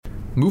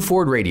Move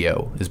Forward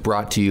Radio is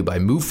brought to you by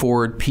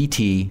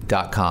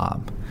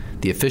MoveForwardPT.com,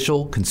 the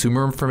official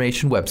consumer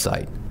information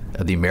website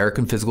of the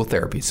American Physical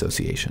Therapy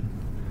Association.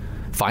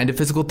 Find a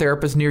physical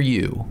therapist near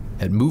you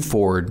at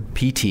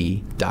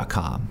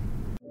MoveForwardPT.com.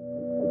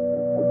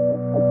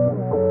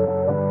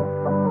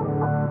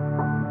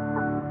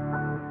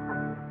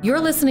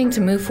 You're listening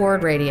to Move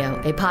Forward Radio,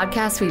 a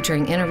podcast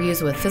featuring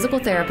interviews with physical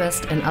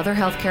therapists and other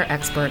healthcare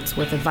experts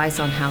with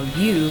advice on how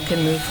you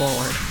can move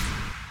forward.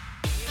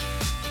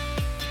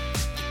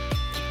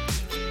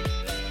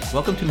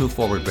 Welcome to Move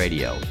Forward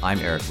Radio. I'm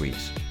Eric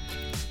Reese.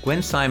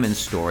 Gwen Simon's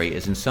story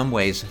is in some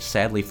ways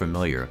sadly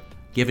familiar,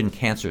 given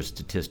cancer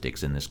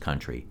statistics in this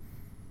country.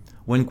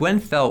 When Gwen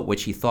felt what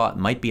she thought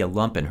might be a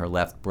lump in her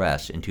left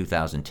breast in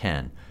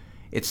 2010,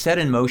 it set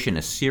in motion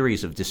a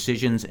series of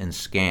decisions and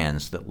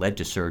scans that led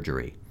to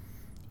surgery.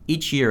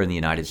 Each year in the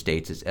United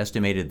States, it's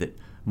estimated that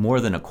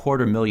more than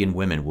 250,000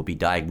 women will be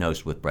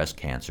diagnosed with breast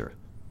cancer.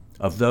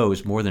 Of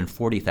those, more than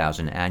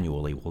 40,000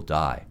 annually will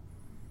die.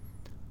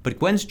 But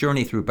Gwen's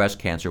journey through breast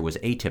cancer was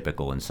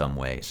atypical in some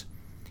ways.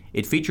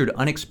 It featured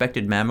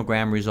unexpected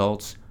mammogram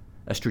results,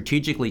 a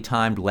strategically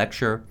timed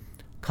lecture,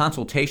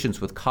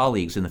 consultations with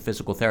colleagues in the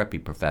physical therapy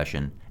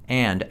profession,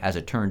 and, as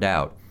it turned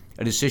out,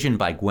 a decision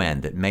by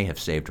Gwen that may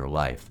have saved her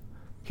life.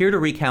 Here to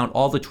recount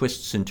all the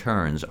twists and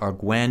turns are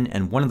Gwen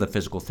and one of the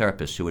physical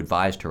therapists who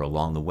advised her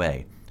along the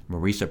way,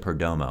 Marisa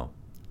Perdomo.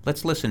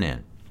 Let's listen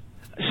in.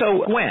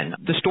 So, Gwen,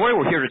 the story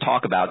we're here to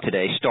talk about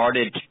today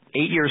started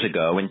 8 years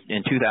ago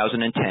in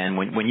 2010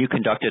 when you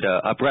conducted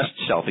a breast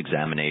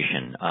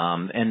self-examination.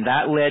 And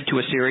that led to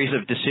a series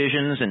of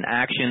decisions and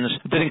actions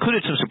that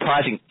included some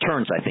surprising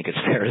turns, I think it's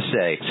fair to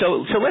say.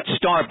 So let's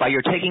start by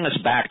your taking us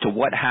back to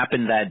what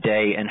happened that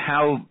day and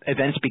how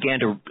events began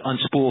to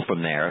unspool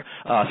from there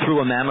through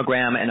a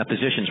mammogram and a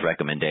physician's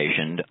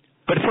recommendation.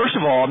 But first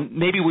of all,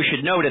 maybe we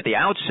should note at the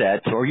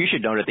outset, or you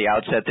should note at the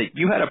outset, that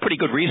you had a pretty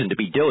good reason to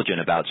be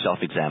diligent about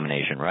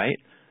self-examination, right?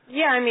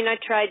 Yeah, I mean, I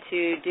tried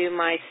to do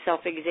my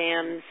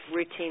self-exams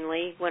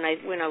routinely. When I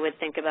would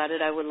think about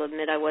it, I will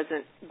admit I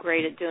wasn't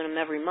great at doing them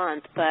every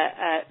month. But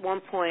at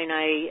one point,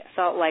 I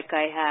felt like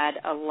I had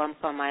a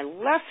lump on my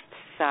left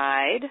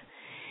side,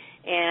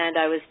 and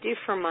I was due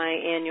for my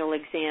annual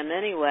exam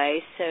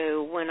anyway.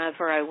 So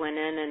whenever I went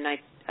in and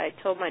I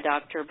told my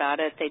doctor about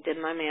it, they did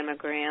my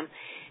mammogram,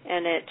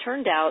 and it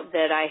turned out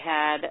that I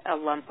had a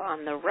lump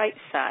on the right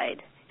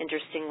side,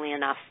 interestingly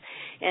enough.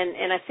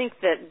 And I think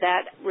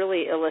that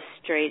really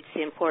illustrates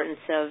the importance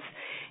of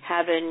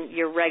having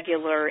your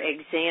regular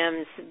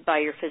exams by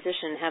your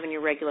physician, having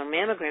your regular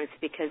mammograms,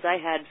 because I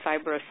had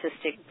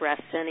fibrocystic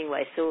breasts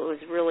anyway, so it was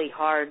really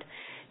hard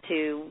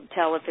to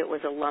tell if it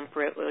was a lump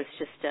or it was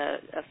just a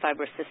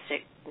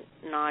fibrocystic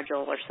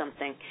nodule or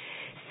something.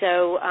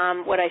 So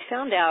what I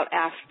found out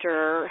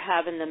after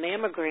having the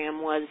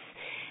mammogram was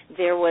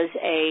there was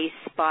a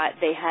spot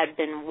they had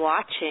been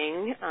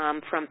watching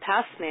from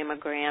past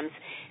mammograms,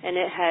 and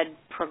it had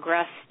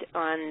progressed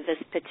on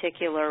this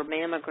particular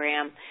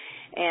mammogram.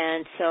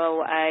 And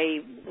so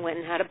I went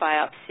and had a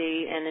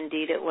biopsy, and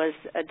indeed it was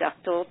a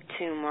ductal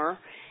tumor,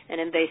 an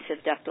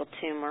invasive ductal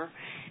tumor.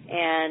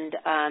 And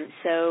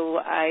so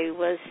I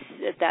was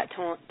at that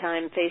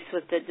time faced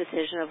with the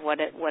decision of what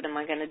am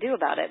I going to do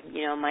about it.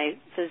 You know, my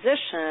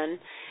physician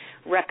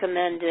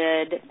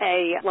recommended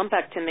a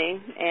lumpectomy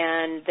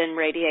and then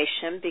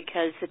radiation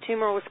because the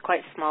tumor was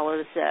quite small. It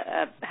was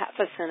a half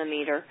a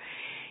centimeter.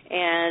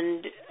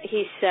 And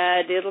he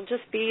said, it'll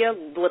just be a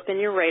blip in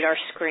your radar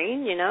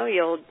screen, you know,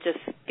 you'll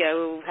just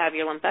go have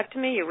your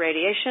lumpectomy, your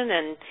radiation,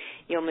 and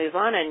you'll move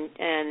on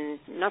and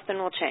nothing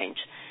will change.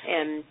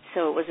 And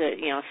so it was a,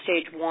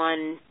 stage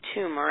 1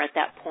 tumor at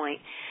that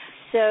point.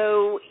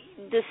 So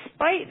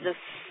despite the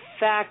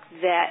fact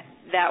that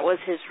that was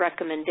his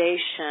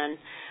recommendation,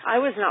 I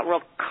was not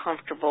real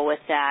comfortable with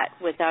that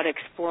without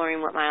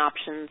exploring what my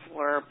options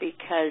were,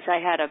 because I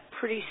had a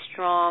pretty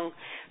strong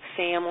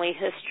family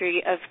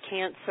history of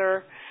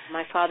cancer.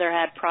 My father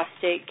had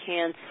prostate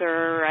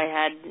cancer. I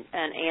had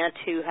an aunt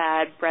who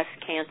had breast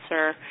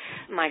cancer.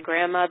 My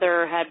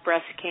grandmother had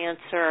breast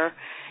cancer.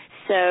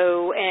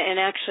 So, and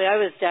actually I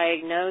was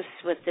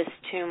diagnosed with this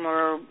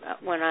tumor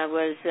when I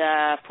was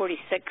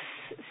 46,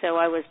 so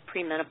I was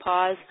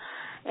premenopause,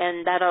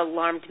 and that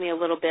alarmed me a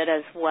little bit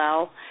as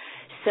well.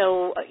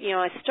 So,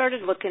 I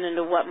started looking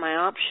into what my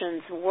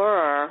options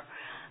were,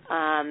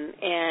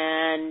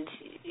 and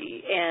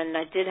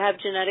I did have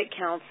genetic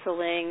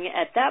counseling.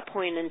 At that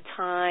point in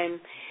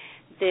time,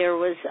 there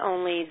was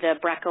only the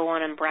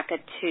BRCA1 and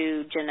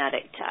BRCA2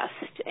 genetic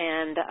test,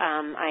 and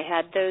I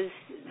had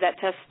that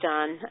test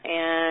done,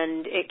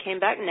 and it came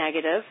back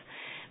negative,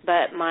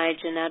 but my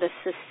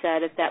geneticist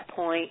said at that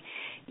point,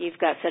 you've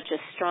got such a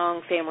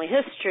strong family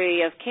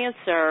history of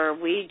cancer,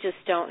 we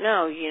just don't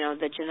know.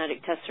 The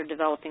genetic tests are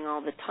developing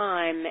all the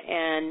time,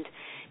 and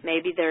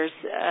maybe there's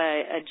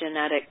a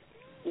genetic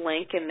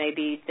link and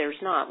maybe there's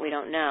not. We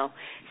don't know.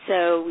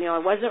 So, I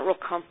wasn't real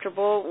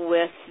comfortable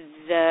with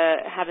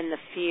having the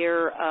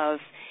fear of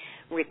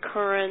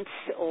recurrence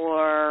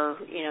or,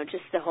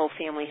 just the whole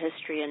family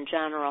history in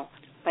general.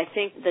 I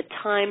think the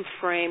time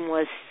frame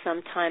was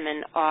sometime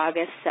in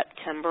August,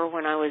 September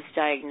when I was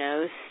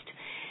diagnosed.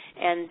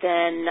 And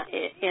then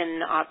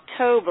in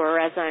October,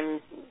 as I'm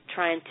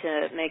trying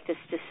to make this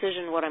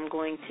decision what I'm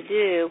going to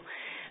do,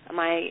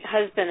 my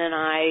husband and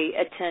I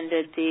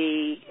attended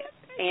the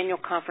annual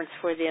conference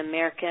for the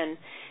American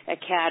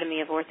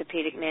Academy of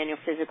Orthopedic Manual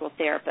Physical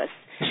Therapists.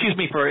 Excuse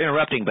me for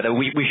interrupting, but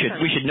we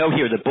should note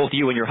here that both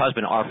you and your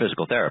husband are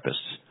physical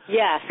therapists.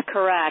 Yes,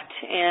 correct.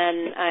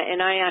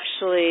 And I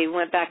actually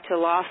went back to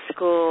law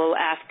school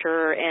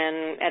after,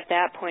 and at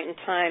that point in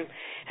time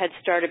had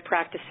started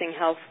practicing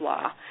health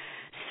law.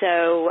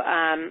 So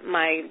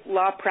my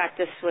law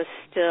practice was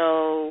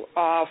still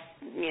all,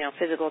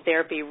 physical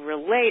therapy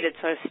related,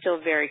 so I was still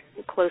very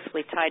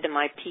closely tied to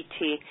my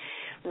PT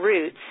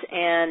roots.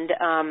 And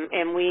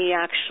we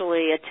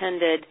actually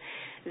attended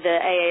the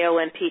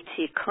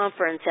AAOMPT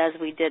conference as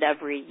we did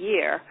every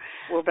year.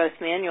 We're both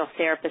manual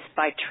therapists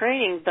by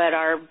training, but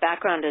our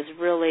background is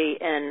really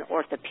in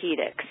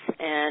orthopedics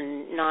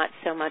and not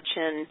so much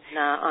in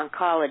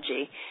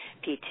oncology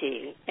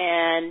PT.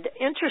 And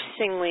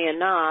interestingly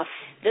enough,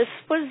 this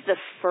was the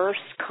first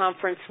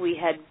conference we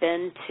had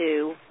been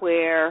to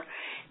where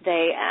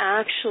they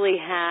actually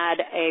had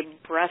a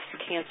breast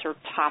cancer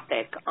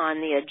topic on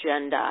the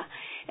agenda.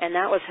 And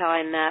that was how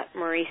I met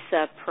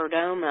Marisa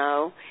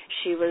Perdomo.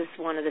 She was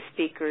one of the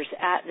speakers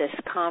at this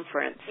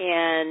conference.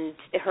 And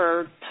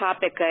her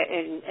topic,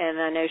 and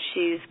I know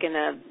she's going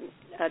to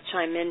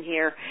chime in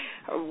here,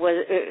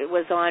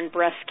 was on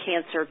breast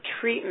cancer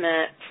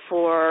treatment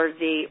for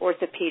the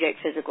orthopedic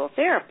physical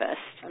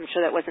therapist. I'm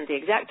sure that wasn't the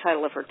exact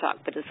title of her talk,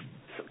 but it's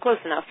close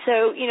enough.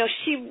 So,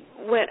 she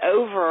went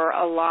over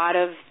a lot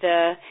of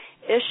the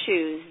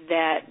issues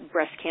that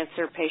breast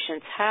cancer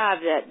patients have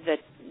that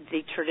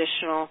the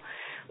traditional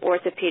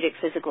orthopedic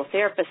physical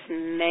therapists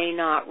may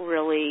not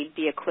really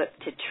be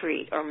equipped to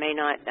treat or may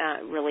not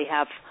really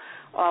have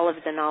all of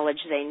the knowledge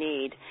they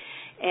need.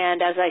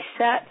 And as I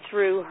sat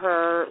through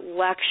her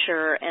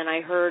lecture and I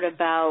heard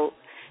about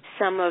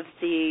some of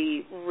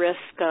the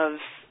risk of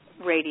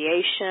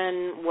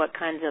radiation, what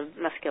kinds of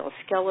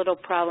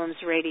musculoskeletal problems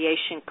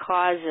radiation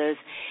causes,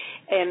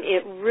 and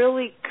it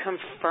really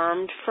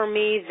confirmed for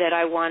me that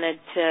I wanted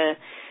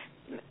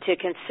to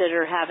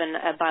consider having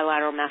a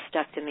bilateral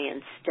mastectomy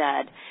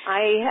instead.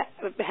 I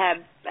have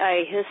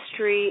a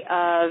history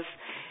of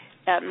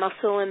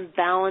muscle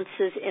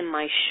imbalances in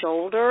my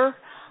shoulder.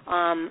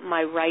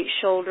 My right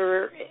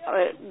shoulder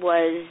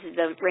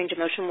the range of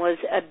motion was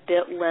a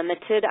bit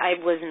limited. I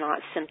was not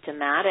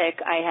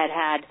symptomatic. I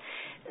had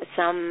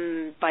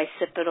some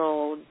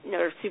bicipital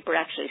or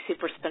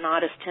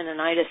supraspinatus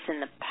tendonitis in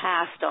the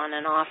past on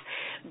and off,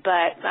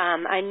 but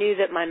I knew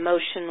that my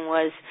motion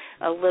was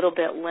a little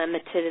bit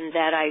limited and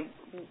that I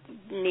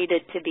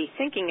needed to be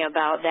thinking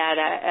about that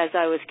as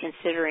I was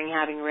considering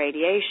having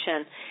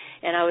radiation,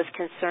 and I was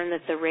concerned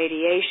that the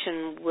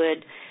radiation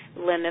would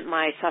limit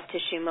my soft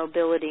tissue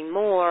mobility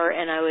more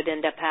and I would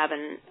end up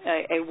having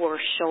a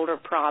worse shoulder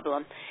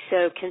problem.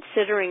 So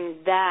considering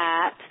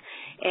that,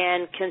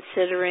 and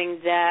considering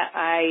that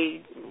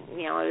I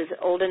was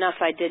old enough,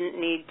 I didn't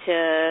need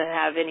to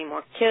have any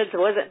more kids. I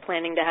wasn't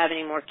planning to have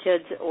any more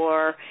kids,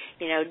 or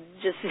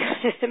just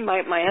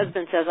my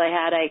husband says I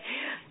had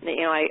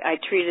I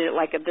treated it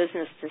like a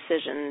business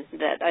decision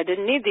that I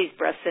didn't need these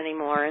breasts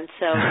anymore, and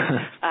so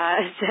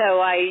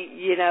so I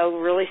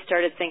really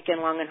started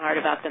thinking long and hard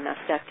about the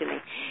mastectomy.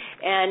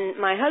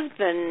 And my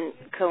husband,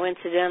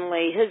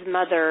 coincidentally, his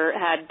mother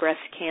had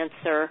breast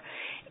cancer.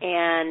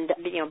 And,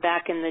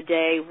 back in the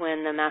day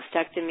when the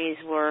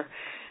mastectomies were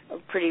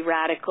pretty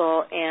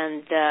radical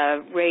and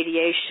the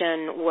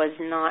radiation was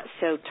not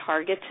so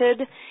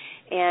targeted,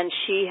 and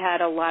she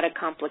had a lot of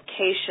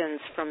complications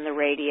from the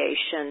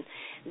radiation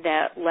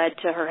that led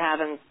to her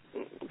having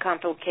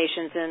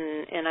complications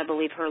in I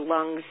believe, her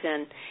lungs,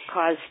 and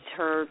caused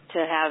her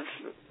to have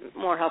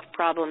more health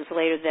problems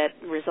later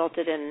that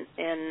resulted in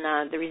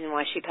the reason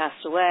why she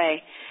passed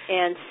away.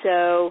 And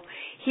so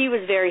he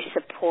was very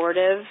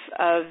supportive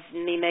of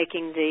me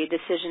making the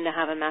decision to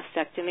have a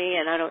mastectomy,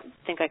 and I don't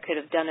think I could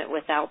have done it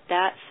without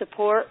that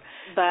support.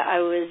 But I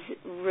was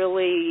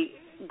really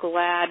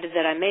glad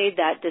that I made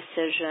that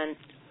decision.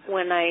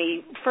 When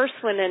I first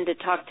went in to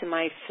talk to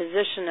my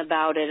physician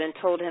about it and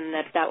told him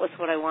that that was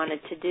what I wanted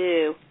to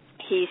do,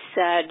 he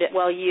said,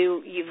 well,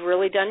 you've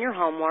really done your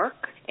homework,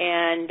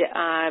 and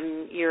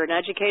you're an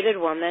educated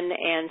woman,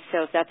 and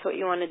so if that's what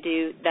you want to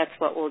do, that's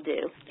what we'll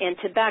do. And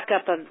to back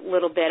up a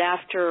little bit,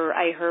 after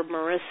I heard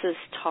Marissa's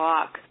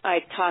talk, I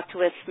talked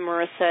with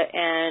Marissa,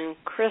 and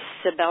Chris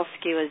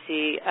Sabelsky was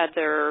the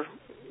other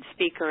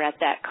speaker at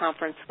that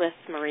conference with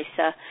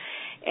Marissa.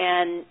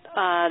 And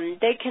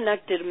they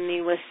connected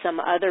me with some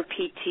other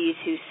PTs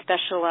who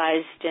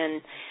specialized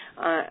in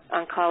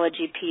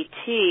oncology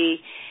PT.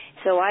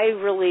 So I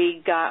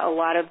really got a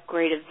lot of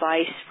great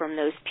advice from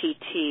those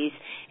PTs,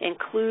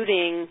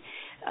 including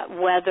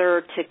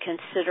whether to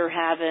consider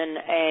having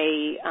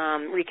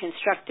a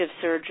reconstructive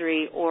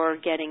surgery or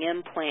getting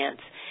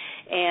implants.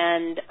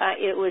 And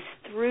it was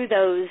through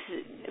those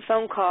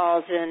phone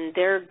calls and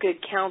their good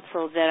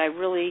counsel that I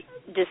really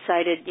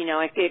decided,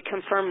 it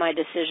confirmed my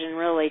decision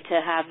really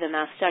to have the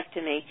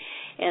mastectomy.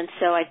 And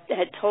so I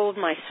had told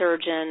my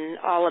surgeon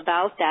all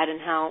about that and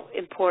how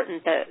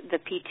important the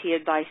PT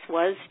advice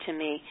was to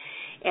me.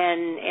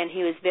 And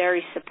he was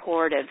very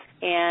supportive.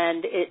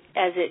 And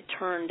as it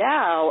turned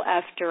out,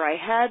 after I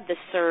had the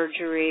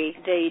surgery,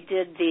 they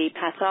did the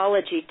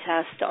pathology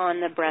test on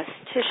the breast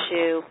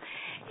tissue,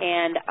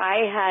 and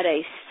I had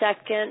a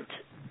second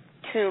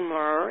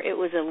tumor. It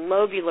was a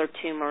lobular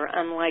tumor,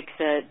 unlike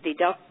the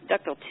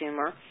ductal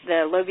tumor.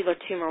 The lobular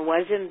tumor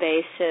was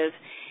invasive.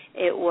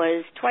 It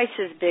was twice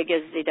as big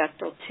as the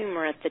ductal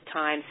tumor at the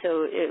time,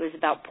 so it was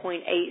about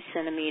 0.8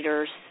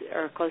 centimeters,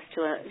 or close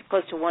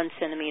to 1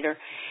 centimeter.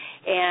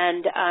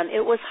 And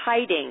it was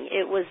hiding.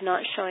 It was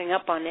not showing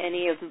up on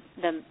any of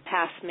the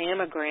past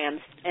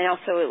mammograms. And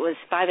also it was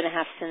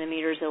 5.5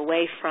 centimeters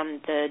away from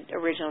the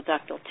original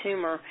ductal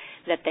tumor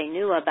that they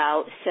knew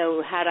about.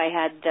 So had I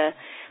had the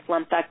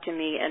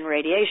lumpectomy and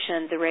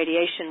radiation, the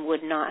radiation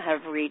would not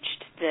have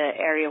reached the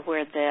area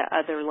where the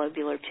other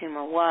lobular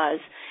tumor was.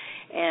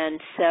 And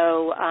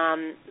so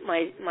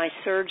my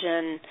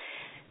surgeon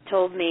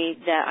told me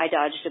that I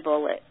dodged a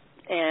bullet.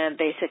 And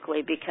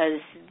basically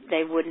because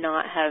they would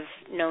not have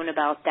known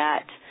about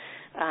that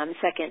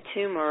second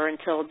tumor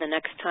until the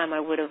next time I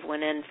would have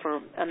went in for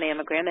a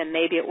mammogram, and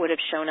maybe it would have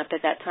shown up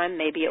at that time,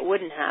 maybe it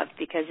wouldn't have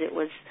because it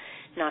was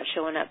not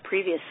showing up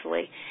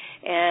previously.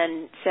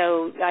 And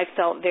so I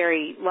felt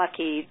very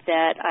lucky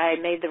that I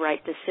made the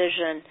right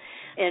decision,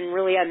 and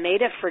really I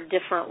made it for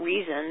different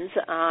reasons,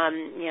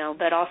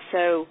 but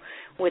also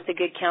with the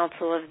good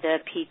counsel of the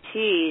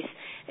PTs,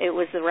 it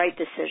was the right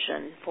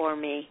decision for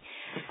me.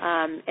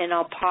 And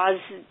I'll pause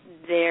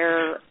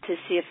there to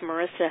see if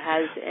Marissa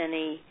has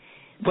any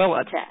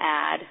to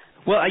add.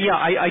 Well, yeah,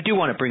 I do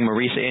want to bring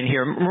Marissa in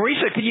here.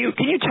 Marissa, can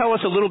you tell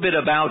us a little bit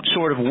about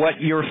sort of what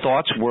your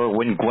thoughts were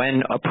when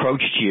Gwen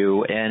approached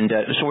you, and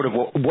sort of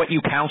what you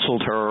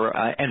counseled her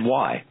and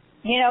why?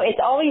 It's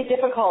always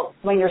difficult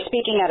when you're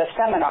speaking at a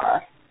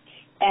seminar,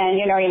 and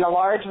in a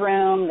large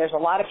room, there's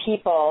a lot of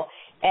people,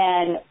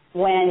 and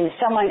when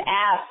someone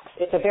asks,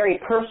 it's a very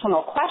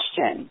personal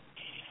question.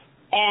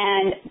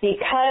 And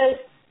because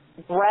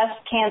breast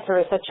cancer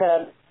is such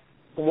a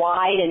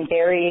wide and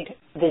varied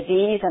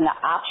disease and the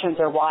options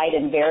are wide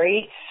and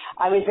varied,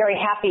 I was very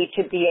happy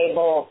to be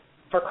able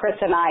for Chris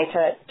and I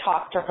to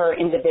talk to her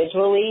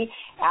individually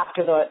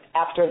after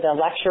the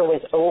lecture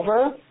was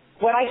over.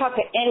 When I talk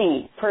to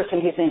any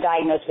person who's been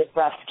diagnosed with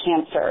breast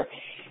cancer,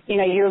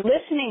 you're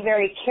listening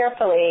very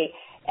carefully,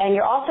 and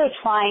you're also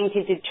trying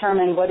to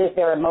determine what is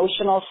their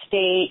emotional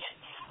state.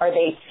 Are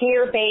they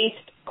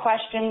fear-based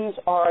questions,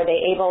 or are they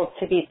able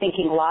to be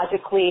thinking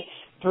logically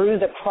through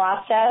the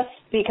process?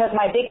 Because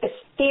my biggest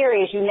fear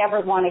is you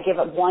never want to give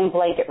a one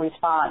blanket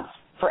response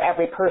for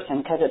every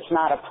person because it's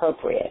not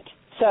appropriate.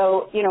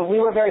 So, we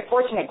were very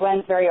fortunate.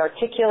 Gwen's very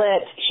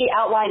articulate. She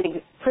outlined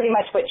pretty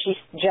much what she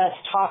just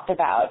talked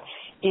about.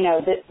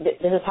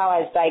 This is how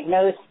I was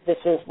diagnosed. This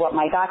is what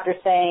my doctor's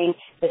saying.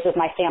 This is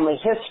my family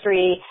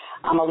history.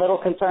 I'm a little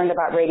concerned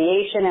about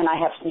radiation, and I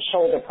have some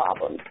shoulder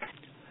problems.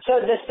 So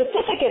the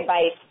specific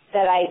advice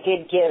that I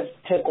did give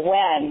to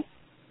Gwen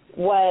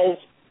was,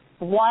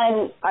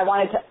 one, I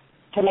wanted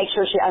to make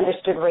sure she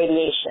understood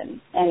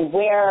radiation and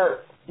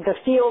where the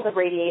field of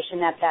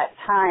radiation at that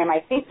time,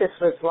 I think this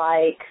was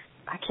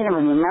I can't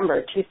even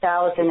remember,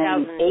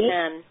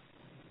 2008?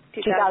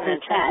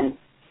 2010.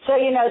 So,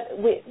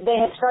 they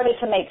had started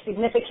to make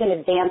significant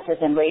advances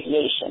in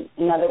radiation.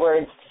 In other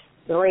words,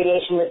 the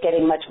radiation was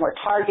getting much more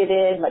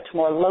targeted, much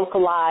more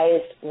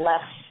localized,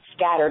 less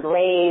scattered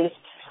rays,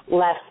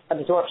 less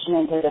absorption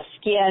into the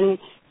skin.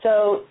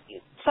 So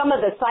some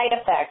of the side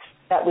effects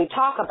that we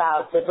talk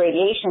about with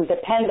radiation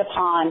depend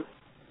upon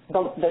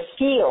the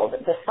field,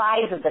 the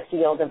size of the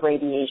field of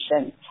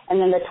radiation,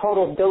 and then the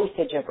total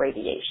dosage of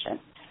radiation.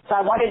 So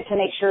I wanted to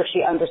make sure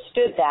she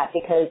understood that,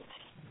 because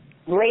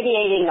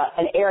radiating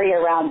an area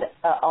around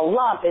a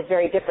lump is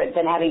very different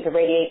than having to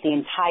radiate the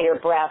entire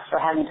breast, or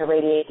having to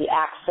radiate the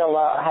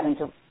axilla, or having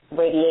to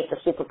radiate the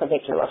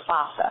supraclavicular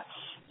fossa.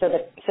 So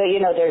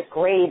there's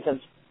grades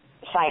of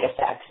side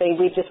effects. So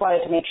we just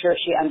wanted to make sure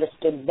she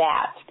understood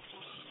that.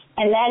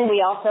 And then we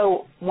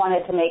also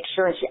wanted to make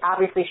sure, she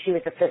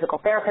was a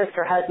physical therapist,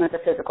 her husband's a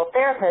physical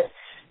therapist,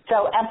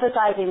 so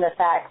emphasizing the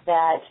fact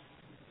that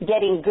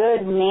getting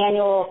good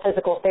manual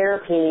physical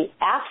therapy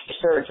after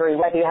surgery,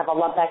 whether you have a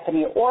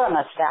lumpectomy or a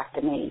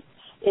mastectomy,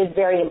 is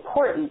very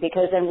important,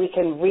 because then we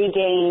can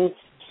regain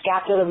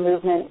scapular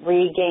movement,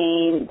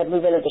 regain the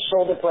movement of the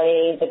shoulder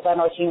blade, the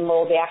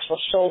glenohumeral, the actual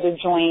shoulder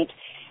joint,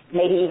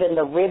 maybe even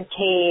the rib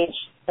cage,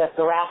 the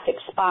thoracic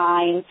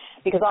spine,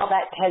 because all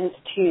that tends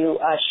to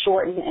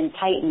shorten and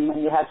tighten when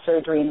you have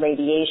surgery and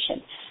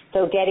radiation.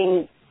 So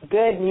getting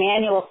good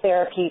manual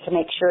therapy to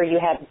make sure you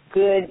have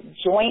good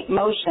joint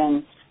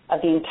motion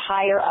of the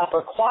entire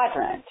upper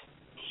quadrant,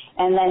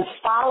 and then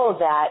follow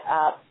that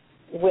up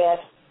with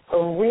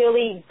a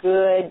really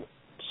good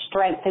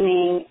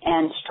strengthening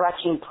and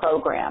stretching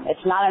program.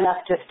 It's not enough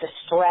just to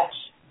stretch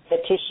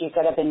the tissues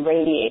that have been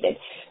radiated.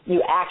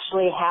 You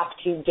actually have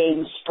to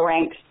gain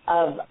strength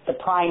of the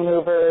prime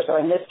movers, or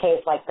in this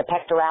case, like the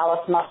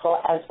pectoralis muscle,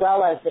 as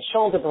well as the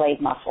shoulder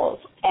blade muscles.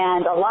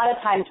 And a lot of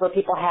times where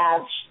people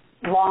have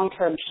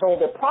long-term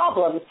shoulder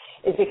problems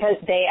is because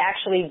they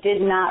actually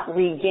did not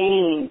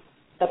regain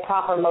the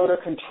proper motor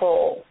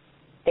control.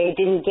 They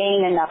didn't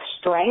gain enough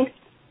strength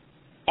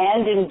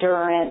and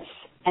endurance,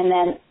 and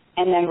then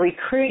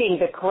recruiting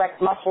the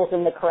correct muscles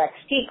in the correct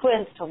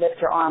sequence to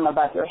lift your arm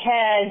above your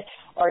head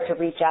or to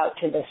reach out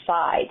to the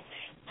side.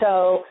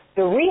 So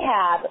the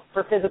rehab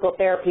for physical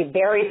therapy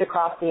varies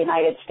across the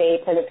United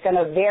States, and it's going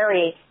to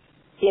vary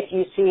if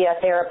you see a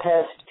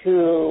therapist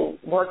who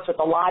works with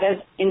a lot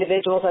of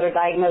individuals that are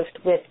diagnosed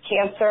with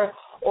cancer,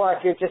 or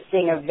if you're just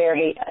seeing a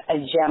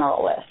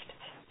generalist.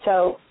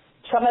 So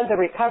some of the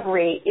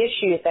recovery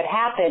issues that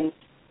happen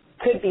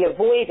could be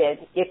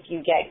avoided if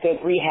you get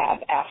good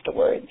rehab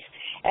afterwards.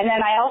 And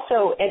then I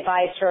also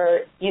advise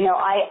her,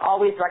 I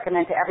always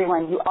recommend to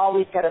everyone, you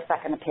always get a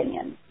second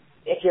opinion.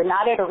 If you're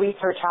not at a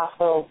research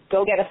hospital,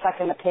 go get a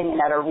second opinion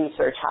at a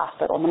research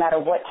hospital, no matter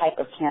what type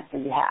of cancer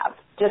you have,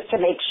 just to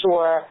make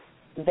sure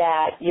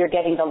that you're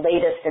getting the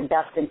latest and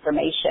best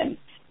information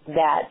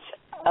that's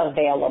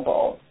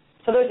available.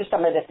 So those are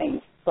some of the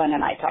things Gwen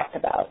and I talked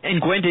about.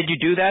 And Gwen, did you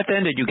do that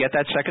then? Did you get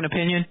that second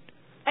opinion?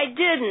 I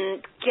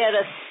didn't get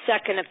a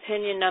second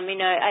opinion. I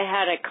mean, I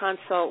had a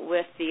consult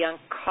with the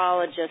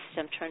oncologist.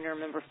 I'm trying to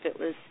remember if it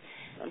was,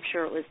 I'm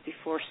sure it was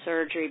before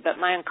surgery, but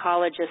my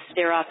oncologist,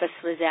 their office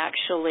was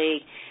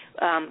actually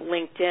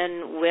linked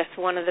in with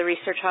one of the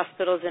research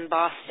hospitals in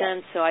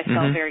Boston, so I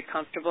felt very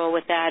comfortable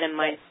with that, and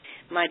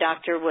my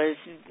doctor was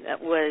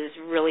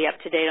really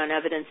up to date on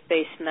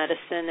evidence-based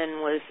medicine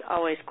and was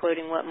always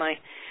quoting what my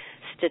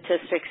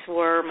statistics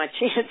were, my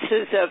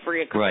chances of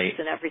recurrence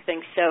and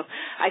everything. So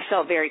I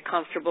felt very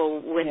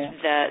comfortable with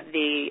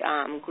the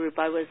group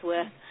I was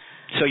with.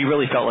 So you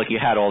really felt like you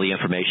had all the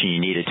information you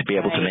needed to be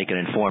able to make an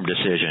informed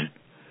decision.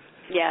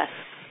 Yes.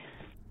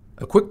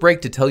 A quick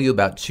break to tell you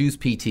about Choose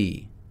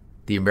PT,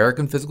 the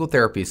American Physical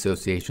Therapy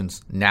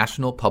Association's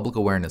national public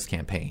awareness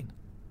campaign.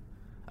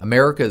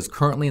 America is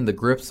currently in the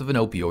grips of an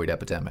opioid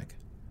epidemic.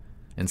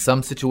 In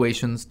some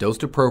situations,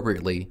 dosed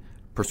appropriately,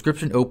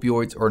 prescription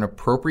opioids are an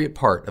appropriate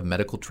part of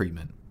medical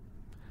treatment.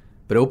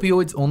 But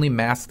opioids only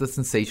mask the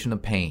sensation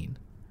of pain,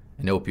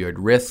 and opioid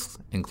risks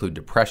include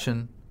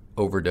depression,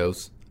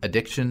 overdose,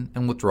 addiction,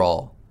 and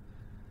withdrawal.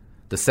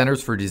 The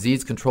Centers for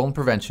Disease Control and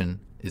Prevention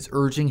is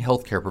urging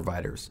healthcare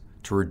providers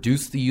to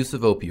reduce the use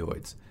of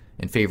opioids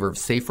in favor of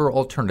safer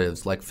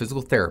alternatives like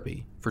physical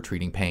therapy for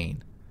treating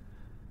pain.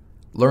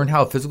 Learn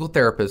how a physical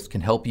therapist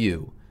can help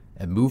you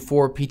at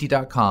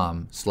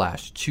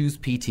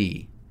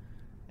moveforwardpt.com/choosept.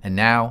 And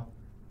now,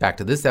 back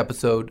to this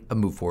episode of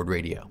Move Forward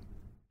Radio.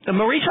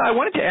 Marisa, I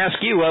wanted to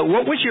ask you,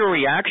 what was your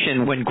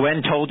reaction when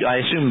Gwen told you, I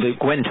assume that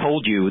Gwen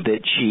told you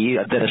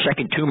that a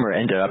second tumor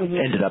ended up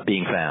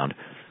being found?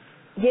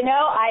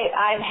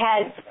 I've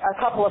had a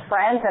couple of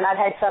friends, and I've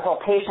had several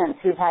patients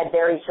who've had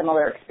very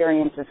similar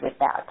experiences with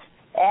that.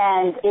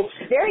 And it's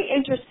very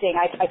interesting.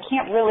 I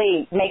can't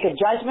really make a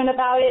judgment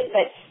about it,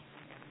 but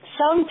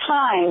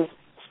sometimes,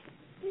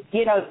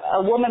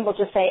 a woman will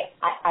just say,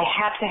 I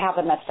have to have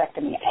a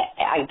mastectomy.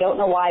 I don't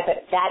know why,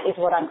 but that is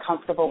what I'm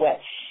comfortable with.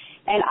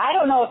 And I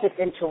don't know if it's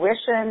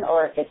intuition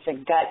or if it's a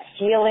gut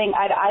feeling.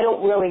 I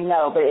don't really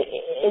know, but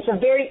it's a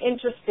very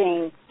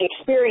interesting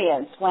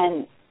experience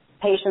when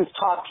patients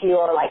talk to you,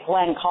 or like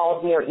Glenn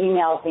calls me or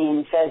emails me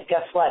and says,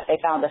 guess what, they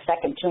found a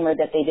second tumor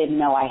that they didn't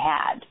know I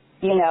had.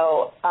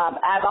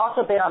 I've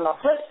also been on the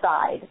flip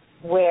side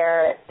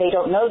where they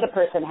don't know the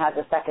person has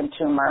a second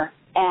tumor,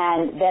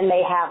 and then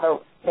they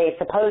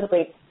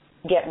supposedly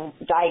get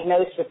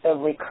diagnosed with the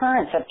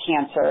recurrence of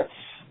cancer,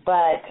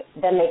 but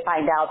then they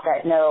find out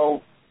that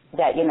the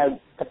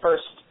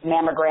first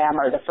mammogram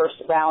or the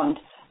first round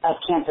of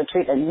cancer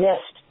treatment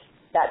missed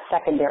that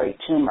secondary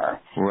tumor.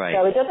 Right.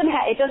 So it doesn't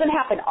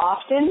happen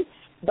often,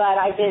 but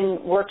I've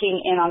been working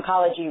in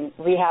oncology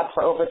rehab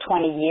for over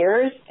 20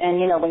 years,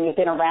 and when you've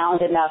been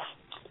around enough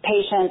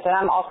patients, and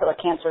I'm also a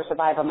cancer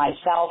survivor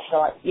myself,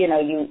 so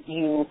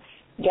you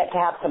get to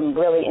have some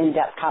really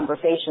in-depth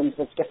conversations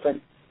with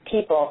different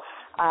people.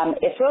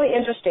 It's really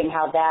interesting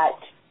how that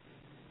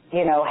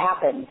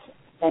happens,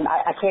 and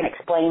I can't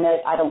explain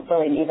it. I don't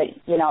really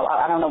even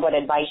I don't know what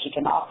advice you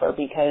can offer,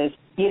 because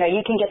you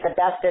can get the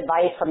best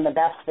advice from the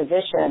best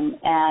physician,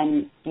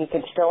 and you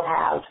could still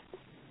have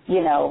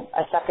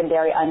a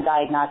secondary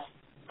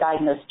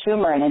undiagnosed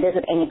tumor, and it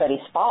isn't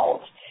anybody's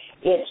fault.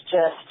 It's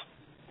just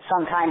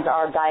sometimes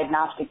our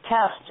diagnostic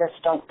tests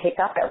just don't pick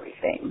up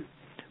everything.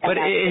 And but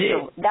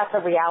that's a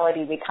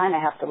reality we kind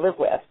of have to live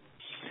with.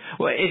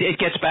 Well, it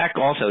gets back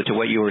also to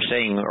what you were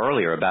saying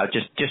earlier about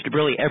just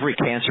really every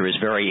cancer is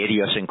very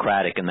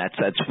idiosyncratic, and that's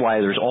why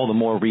there's all the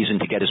more reason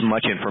to get as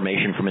much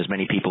information from as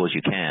many people as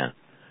you can.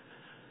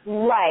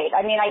 Right.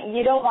 I mean,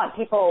 you don't want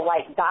people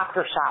like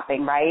doctor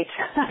shopping, right?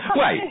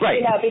 Right.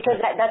 Because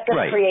that's going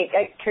to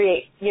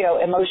create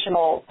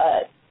emotional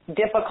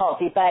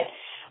difficulty. But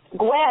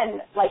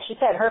Gwen, like she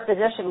said, her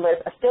physician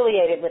was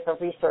affiliated with a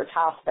research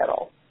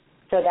hospital.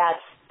 So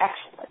that's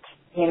excellent,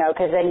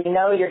 because then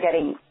you're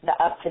getting the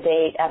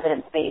up-to-date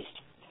evidence-based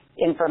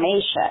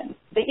information.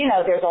 But,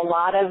 there's a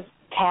lot of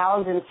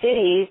towns and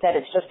cities that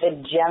it's just a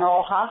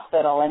general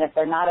hospital, and if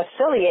they're not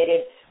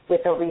affiliated with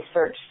a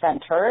research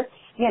center,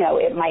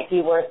 it might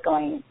be worth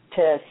going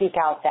to seek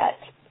out that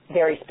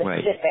very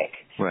specific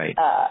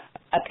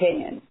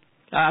opinion.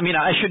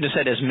 I shouldn't have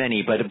said as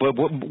many, but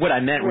what I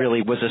meant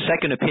really was a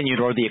second opinion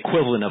or the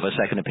equivalent of a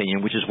second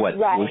opinion, which is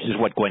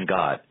what Gwen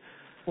got.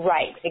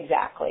 Right,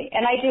 exactly.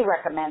 And I do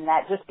recommend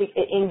that just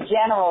in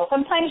general.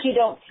 Sometimes you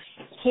don't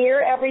hear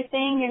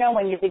everything,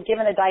 when you've been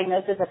given a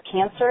diagnosis of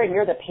cancer and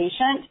you're the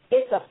patient.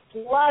 It's a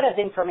flood of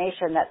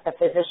information that the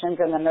physicians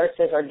and the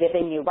nurses are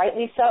giving you,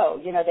 rightly so.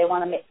 They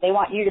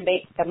want you to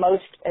make the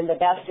most and the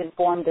best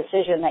informed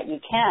decision that you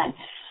can.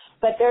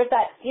 But there's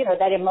that,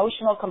 that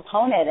emotional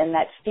component, and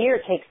that fear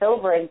takes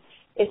over, and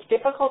it's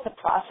difficult to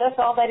process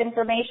all that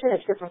information.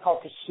 It's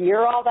difficult to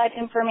hear all that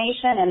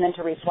information and then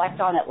to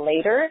reflect on it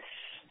later.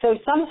 So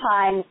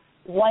sometimes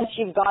once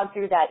you've gone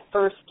through that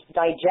first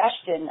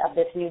digestion of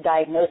this new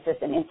diagnosis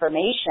and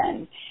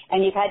information,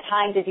 and you've had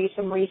time to do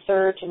some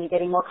research and you're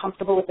getting more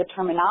comfortable with the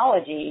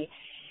terminology,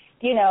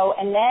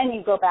 and then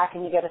you go back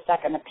and you get a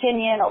second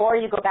opinion, or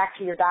you go back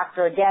to your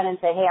doctor again and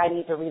say, hey, I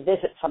need to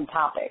revisit some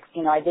topics.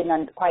 I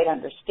didn't quite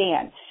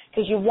understand.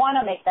 Because you want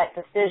to make that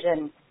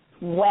decision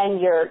when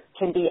you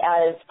can be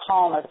as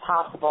calm as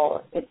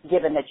possible,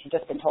 given that you've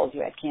just been told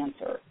you had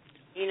cancer.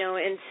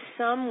 In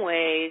some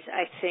ways,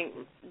 I think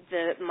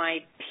my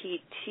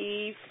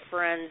PT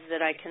friends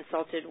that I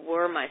consulted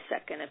were my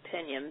second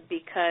opinion,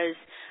 because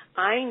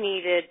I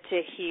needed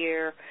to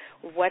hear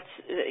what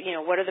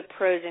are the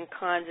pros and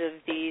cons of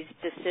these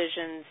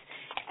decisions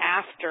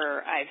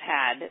after I've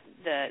had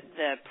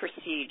the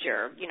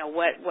procedure.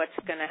 What's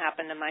going to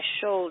happen to my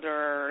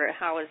shoulder?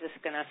 How is this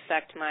going to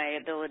affect my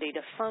ability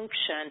to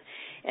function?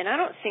 And I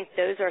don't think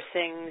those are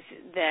things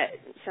that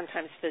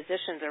sometimes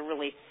physicians are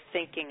really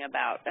thinking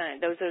about.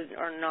 Those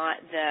are not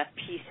the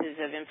pieces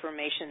of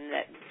information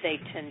that they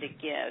tend to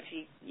give.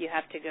 You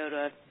have to go to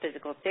a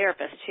physical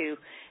therapist who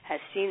has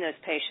seen those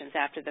patients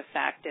after the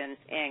fact and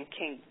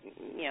can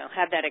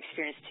have that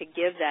experience to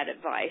give that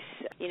advice.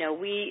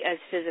 We as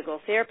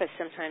physical therapists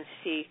sometimes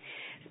see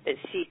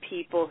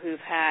people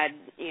who've had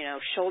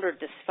shoulder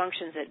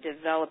dysfunctions that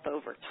develop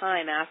over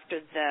time after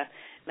the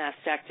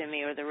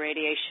mastectomy or the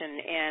radiation,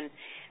 and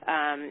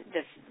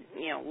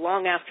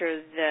long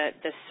after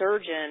the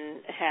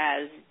surgeon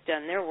has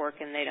done their work,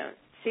 and they don't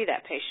see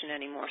that patient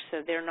anymore,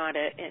 so they're not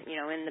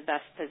in the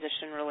best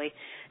position really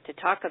to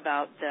talk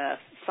about the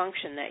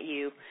function that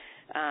you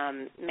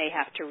may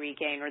have to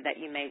regain or that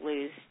you may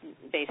lose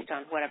based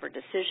on whatever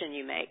decision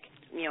you make.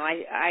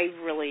 I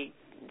really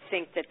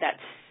think that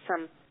that's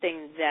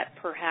something that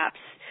perhaps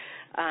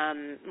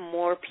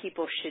more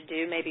people should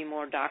do, maybe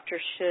more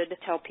doctors should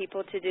tell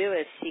people to do,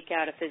 is seek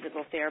out a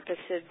physical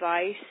therapist's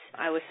advice.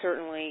 I was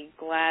certainly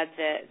glad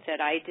that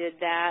I did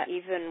that,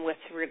 even with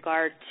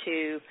regard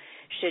to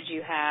should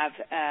you have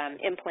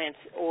implants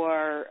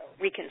or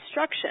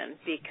reconstruction,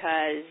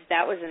 because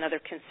that was another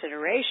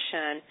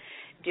consideration.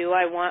 Do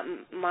I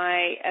want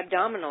my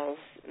abdominals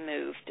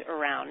moved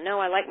around? No,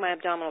 I like my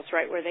abdominals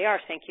right where they are.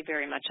 Thank you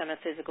very much. I'm a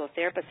physical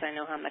therapist. I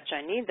know how much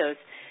I need those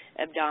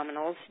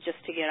abdominals just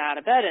to get out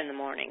of bed in the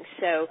morning.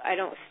 So I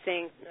don't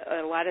think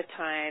a lot of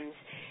times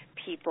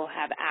people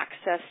have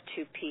access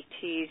to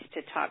PTs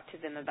to talk to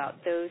them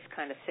about those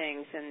kind of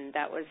things, and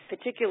that was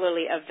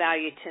particularly of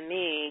value to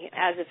me.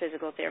 As a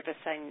physical therapist,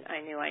 I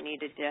knew I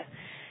needed to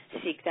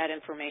seek that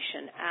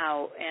information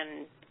out,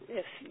 and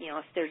if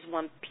there's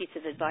one piece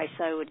of advice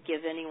I would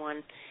give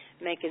anyone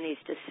making these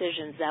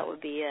decisions, that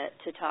would be it,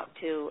 to talk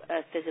to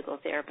a physical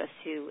therapist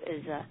who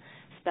is a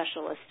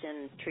specialist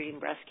in treating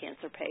breast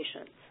cancer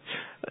patients.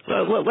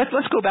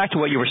 Let's go back to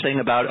what you were saying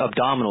about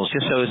abdominals,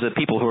 just so as the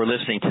people who are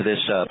listening to this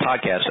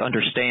podcast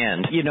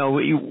understand.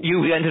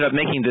 You ended up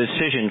making the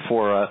decision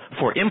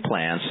for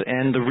implants,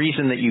 and the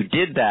reason that you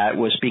did that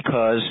was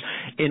because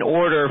in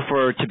order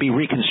for it to be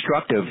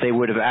reconstructive, they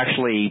would have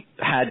actually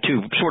had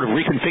to sort of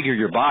reconfigure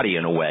your body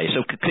in a way.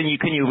 So can you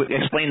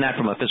explain that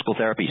from a physical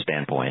therapy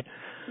standpoint?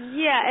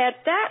 Yeah,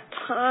 at that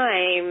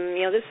time,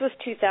 this was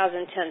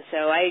 2010,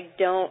 so I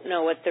don't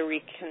know what the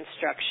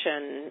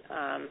reconstruction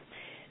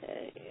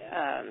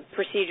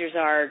procedures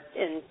are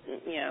in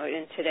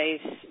today's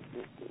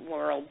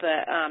world,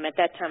 but at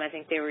that time I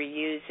think they were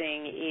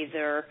using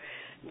either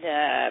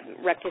the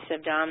rectus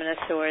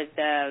abdominis or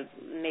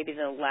maybe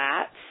the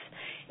lats.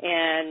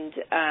 And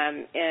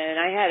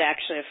I had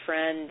actually a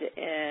friend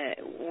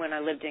when I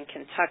lived in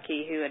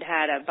Kentucky who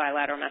had a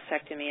bilateral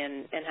mastectomy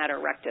and had a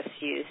rectus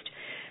used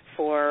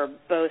for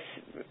both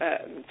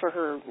for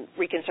her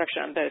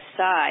reconstruction on both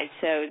sides.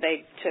 So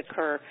they took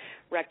her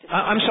rectus.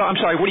 I'm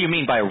sorry. What do you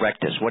mean by a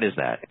rectus? What is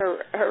that?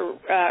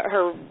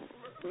 Her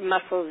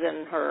muscles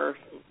in her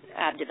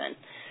abdomen.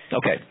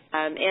 Okay.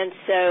 And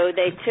so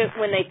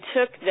when they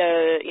took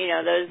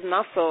those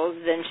muscles,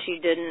 then she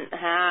didn't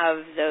have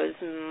those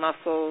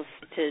muscles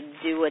to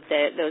do what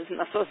those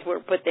muscles were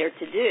put there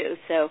to do.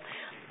 So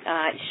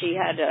she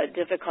had a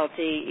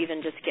difficulty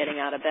even just getting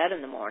out of bed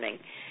in the morning.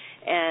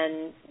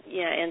 And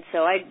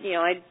so I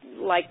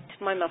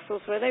liked my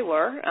muscles where they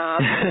were.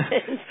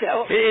 And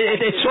so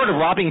it's sort of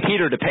robbing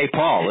Peter to pay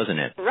Paul, isn't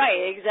it?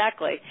 Right,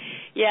 exactly.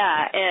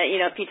 Yeah,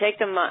 and if you take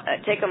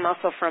a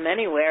muscle from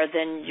anywhere,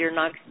 then you're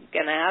not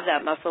going to have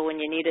that muscle when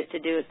you need it to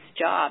do its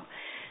job.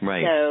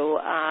 Right. So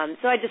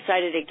I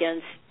decided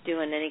against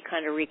doing any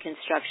kind of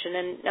reconstruction.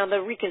 And now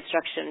the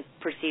reconstruction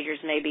procedures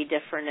may be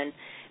different and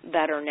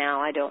better now.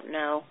 I don't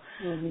know.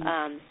 Mm-hmm.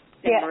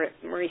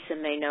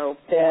 Marisa may know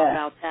more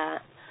about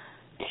that.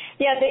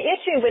 Yeah, the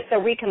issue with the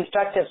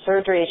reconstructive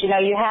surgery is,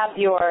 you have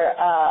your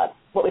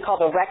what we call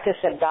the rectus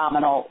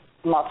abdominal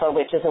muscle,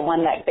 which is the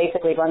one that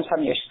basically runs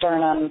from your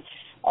sternum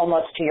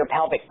almost to your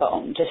pelvic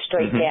bone, just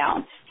straight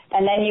down.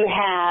 And then you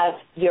have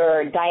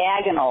your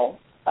diagonal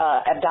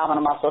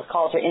abdominal muscles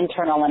called your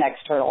internal and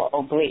external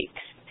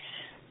obliques.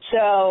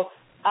 So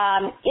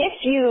if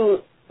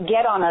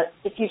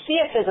you see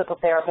a physical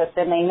therapist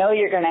and they know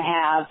you're going to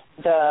have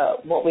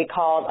what we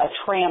call a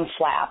tram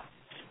flap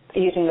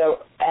using the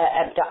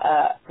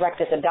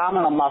rectus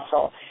abdominal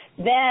muscle,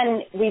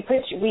 then we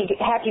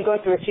have you go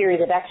through a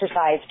series of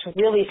exercises to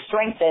really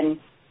strengthen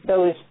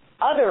those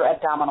other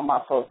abdominal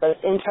muscles, those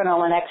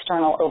internal and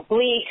external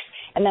obliques,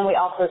 and then we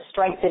also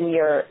strengthen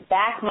your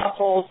back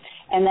muscles,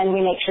 and then we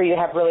make sure you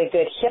have really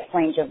good hip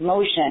range of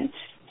motion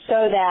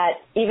so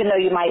that even though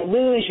you might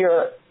lose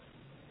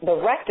the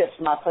rectus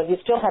muscle, you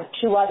still have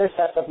two other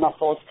sets of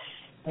muscles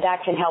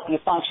that can help you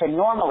function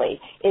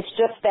normally. It's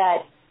just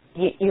that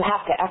you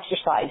have to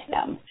exercise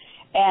them.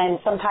 And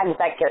sometimes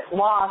that gets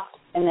lost,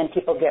 and then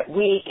people get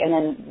weak, and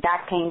then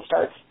back pain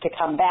starts to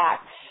come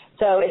back.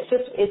 So it's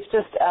just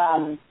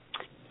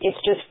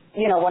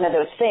one of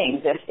those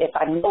things. If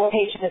I know a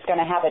patient is going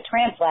to have a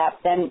tram flap,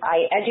 then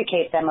I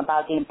educate them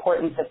about the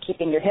importance of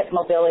keeping your hip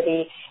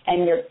mobility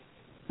and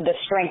the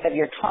strength of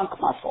your trunk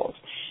muscles.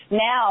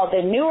 Now,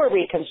 the newer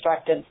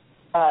reconstructive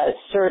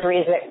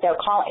surgeries,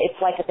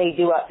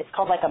 it's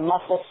called like a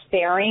muscle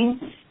sparing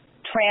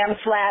tram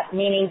flap,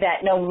 meaning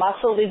that no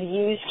muscle is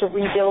used to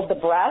rebuild the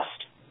breast,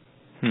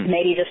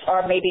 maybe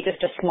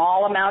just a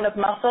small amount of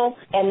muscle,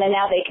 and then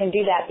now they can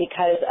do that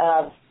because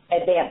of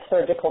advanced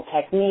surgical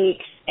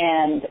techniques,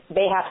 and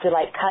they have to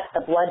cut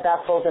the blood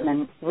vessels and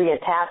then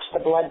reattach the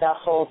blood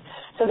vessels.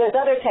 So there's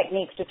other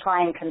techniques to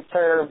try and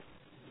conserve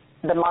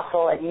the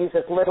muscle and use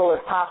as little as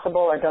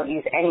possible, or don't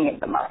use any of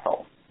the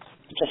muscle.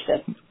 Just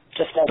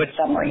as a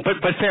summary.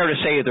 But fair to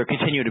say there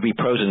continue to be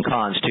pros and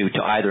cons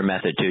to either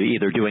method, to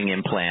either doing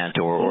implant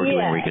or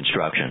doing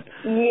reconstruction.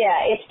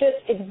 Yeah,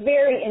 it's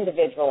very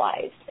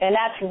individualized, and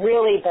that's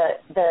really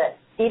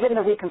even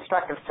the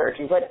reconstructive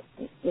surgery. But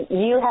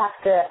you have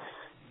to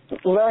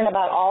learn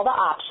about all the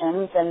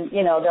options, and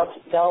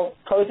they'll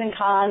pros and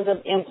cons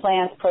of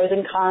implants, pros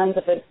and cons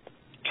of a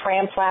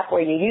tram flap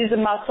where you use a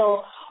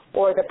muscle,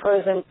 or the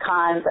pros and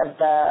cons of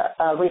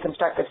the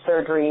reconstructive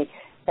surgery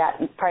that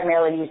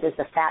primarily uses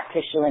the fat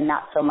tissue and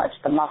not so much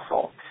the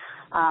muscle.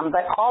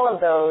 But all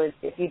of those,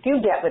 if you do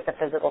get with the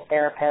physical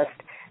therapist,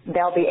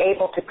 they'll be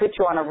able to put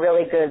you on a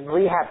really good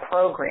rehab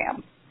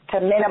program to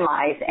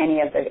minimize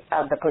any of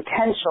the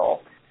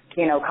potential,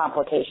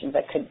 complications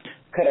that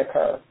could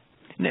occur.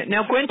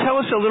 Now, Gwen, tell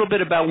us a little bit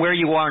about where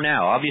you are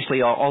now.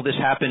 Obviously, all this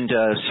happened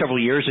several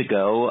years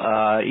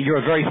ago. You're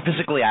a very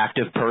physically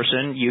active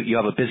person. You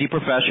have a busy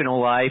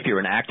professional life. You're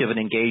an active and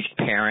engaged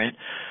parent.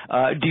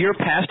 Do your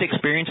past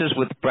experiences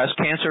with breast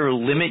cancer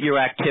limit your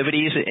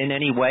activities in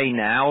any way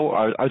now?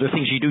 Are there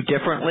things you do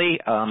differently?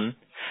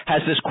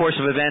 Has this course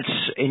of events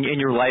in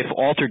your life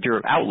altered your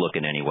outlook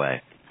in any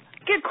way?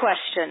 Good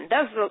question.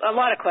 That was a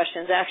lot of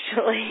questions,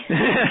 actually.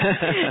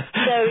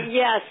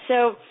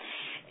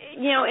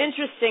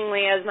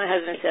 Interestingly, as my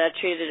husband said, I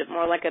treated it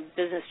more like a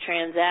business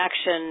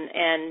transaction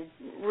and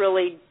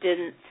really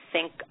didn't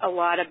think a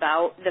lot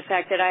about the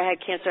fact that I had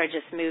cancer. I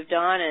just moved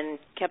on and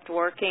kept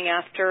working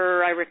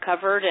after I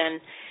recovered and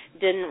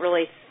didn't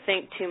really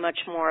think too much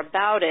more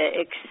about it,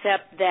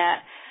 except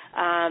that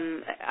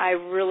I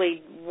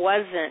really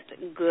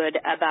wasn't good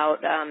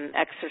about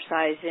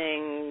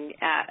exercising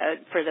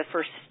for the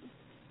first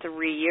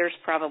 3 years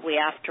probably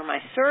after my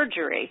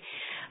surgery.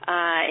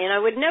 And I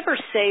would never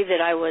say that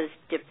I was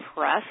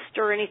depressed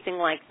or anything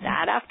like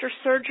that after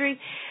surgery,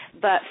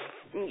 but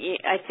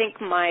I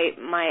think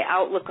my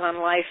outlook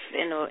on life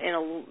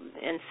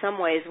in some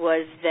ways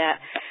was that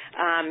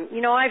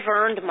I've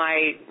earned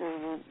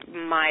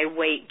my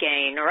weight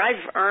gain, or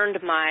I've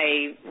earned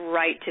my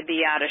right to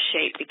be out of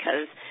shape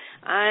because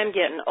I'm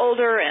getting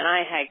older and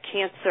I had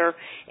cancer,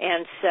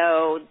 and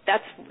so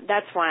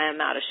that's why I'm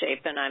out of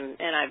shape and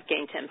I've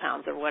gained 10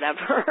 pounds or whatever.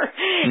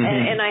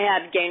 and I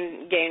had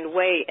gained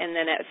weight, and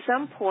then at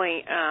some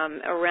point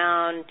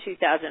around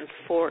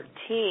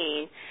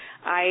 2014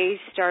 I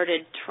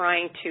started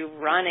trying to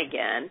run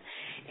again,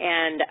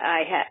 and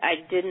I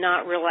did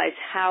not realize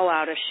how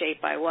out of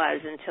shape I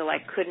was until I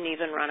couldn't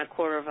even run a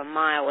quarter of a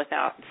mile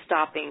without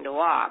stopping to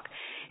walk.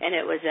 And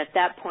it was at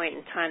that point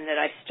in time that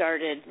I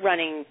started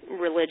running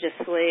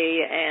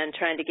religiously and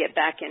trying to get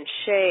back in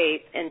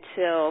shape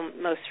until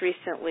most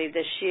recently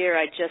this year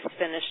I just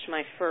finished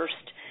my first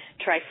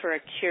Try for a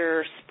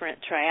Cure sprint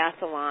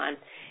triathlon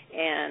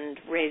and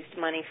raised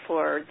money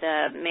for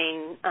the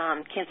Maine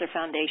Cancer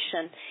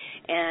Foundation.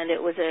 And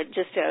it was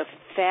just a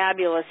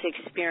fabulous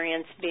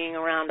experience being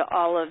around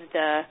all of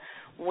the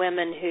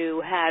women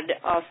who had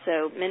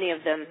also, many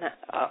of them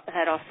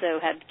had also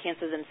had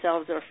cancer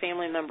themselves or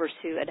family members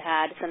who had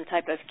had some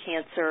type of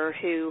cancer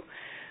who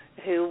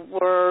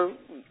were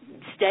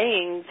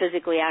staying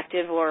physically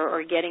active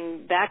or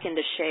getting back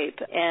into shape.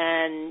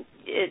 And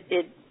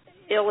it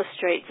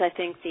illustrates, I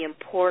think, the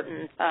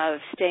importance of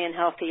staying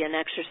healthy and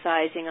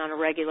exercising on a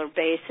regular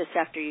basis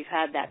after you've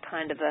had that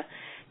kind of a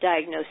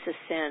diagnosis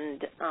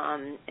and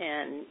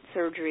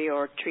surgery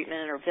or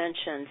treatment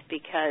interventions,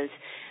 because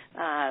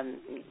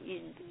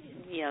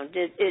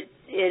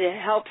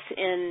it helps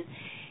in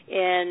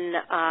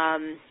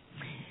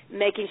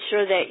making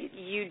sure that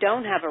you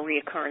don't have a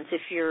reoccurrence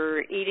if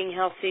you're eating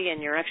healthy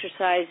and you're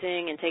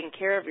exercising and taking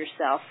care of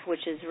yourself,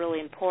 which is really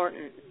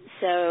important.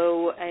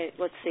 So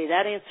let's see,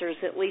 that answers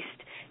at least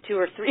 2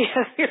 or 3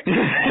 of your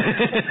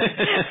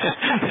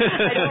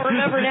I don't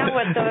remember now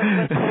what the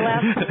last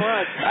one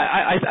was.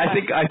 I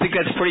think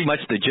that's pretty much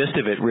the gist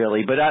of it,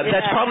 really. But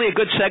that's probably a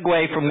good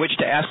segue from which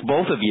to ask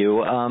both of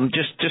you,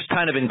 just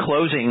kind of in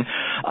closing,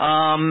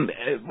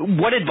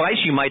 what advice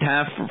you might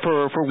have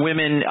for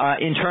women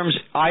in terms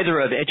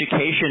either of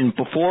education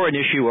before an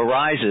issue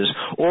arises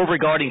or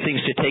regarding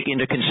things to take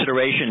into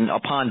consideration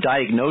upon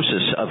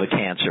diagnosis of a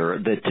cancer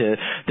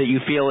that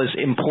you feel is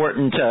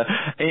important.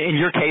 In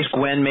your case,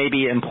 Gwen,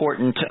 maybe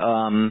important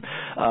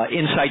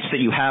insights that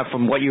you have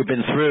from what you've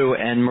been through,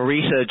 and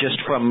Marisa,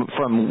 just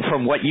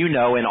from what you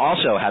know and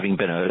also having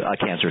been a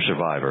cancer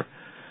survivor.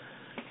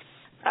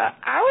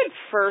 I would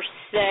first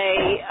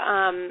say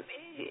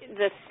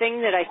the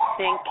thing that I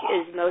think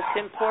is most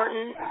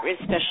important,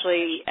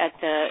 especially at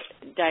the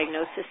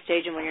diagnosis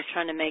stage and when you're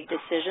trying to make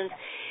decisions,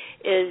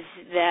 is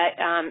that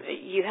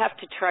you have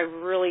to try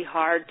really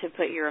hard to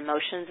put your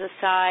emotions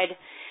aside,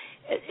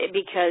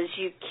 because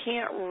you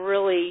can't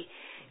really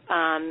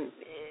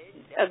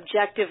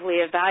objectively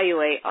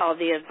evaluate all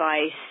the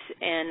advice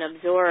and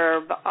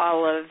absorb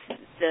all of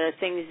the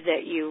things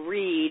that you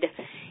read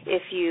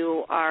if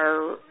you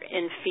are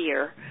in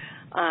fear.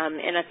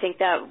 And I think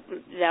that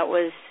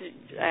was,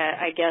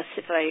 I guess,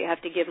 if I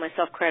have to give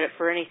myself credit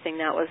for anything,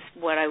 that was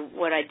what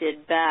I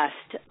did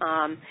best.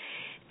 And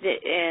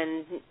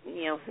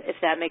if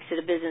that makes it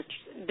a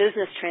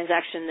business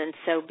transaction, then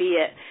so be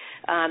it.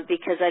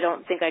 Because I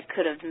don't think I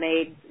could have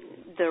made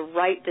the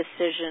right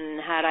decision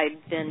had I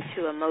been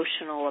too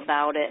emotional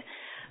about it.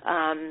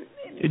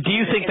 Do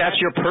you think that's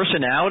your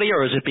personality,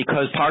 or is it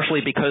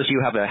partially because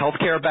you have a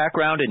healthcare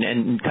background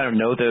and kind of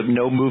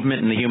know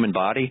movement in the human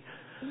body?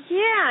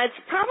 Yeah,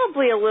 it's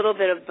probably a little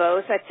bit of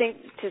both. I think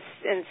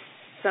in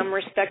some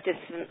respect it's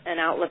an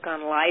outlook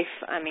on life.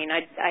 I mean,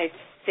 I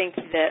think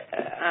that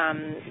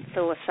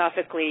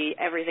philosophically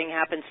everything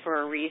happens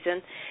for a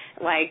reason.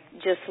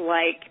 Just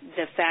like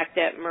the fact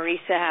that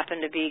Marisa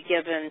happened to be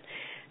given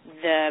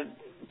the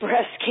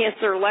breast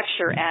cancer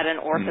lecture at an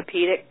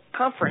orthopedic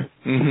conference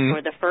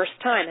for the first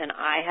time, and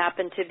I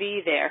happened to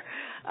be there.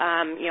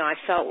 I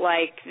felt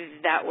like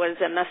that was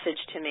a message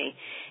to me.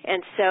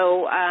 And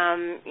so,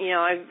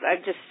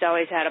 I've just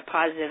always had a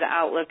positive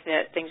outlook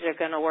that things are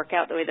going to work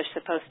out the way they're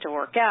supposed to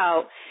work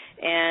out.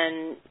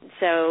 And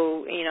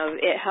so,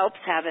 it helps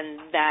having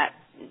that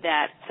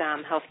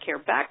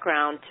healthcare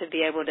background to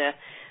be able to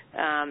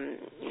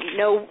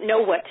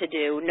know what to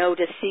do, know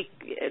to seek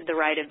the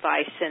right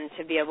advice, and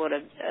to be able to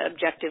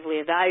objectively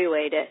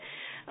evaluate it.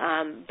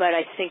 But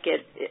I think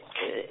it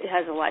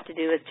has a lot to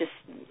do with just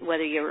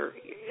whether you're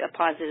a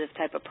positive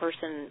type of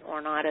person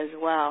or not as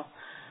well.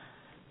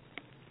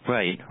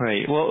 Right.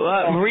 Well,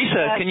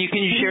 Marisa, can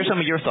you share some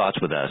of your thoughts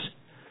with us?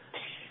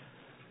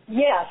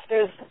 Yes,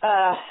 there's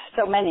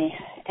so many,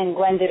 and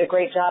Gwen did a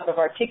great job of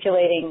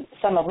articulating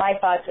some of my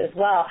thoughts as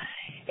well.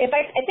 I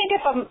think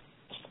if I'm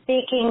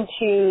speaking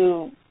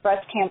to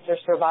breast cancer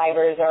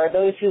survivors or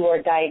those who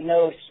are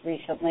diagnosed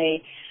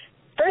recently,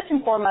 first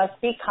and foremost,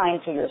 be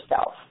kind to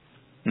yourself.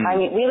 I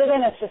mean, we live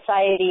in a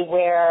society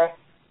where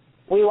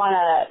we want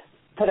to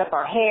put up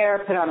our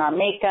hair, put on our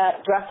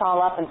makeup, dress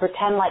all up and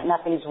pretend like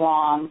nothing's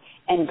wrong,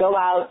 and go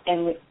out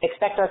and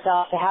expect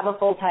ourselves to have a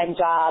full-time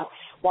job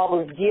while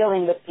we're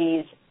dealing with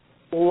these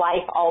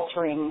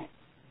life-altering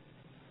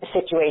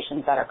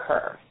situations that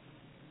occur.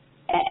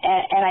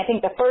 And I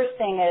think the first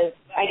thing is,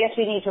 I guess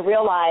we need to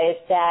realize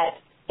that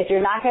if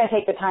you're not going to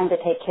take the time to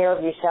take care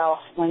of yourself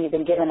when you've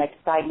been given a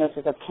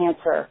diagnosis of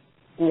cancer,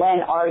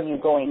 when are you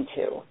going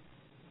to?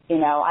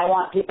 I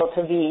want people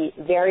to feel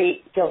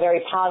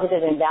very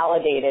positive and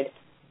validated.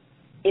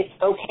 It's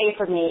okay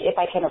for me, if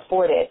I can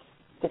afford it,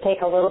 to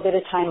take a little bit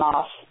of time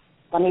off.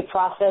 Let me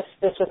process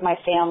this with my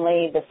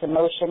family, this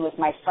emotion with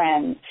my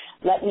friends.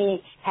 Let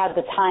me have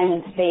the time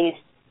and space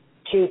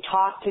to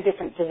talk to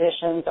different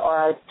physicians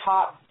or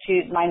talk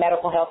to my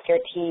medical health care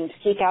team,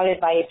 seek out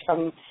advice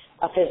from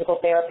a physical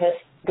therapist,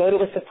 go to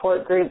a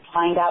support group,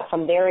 find out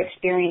from their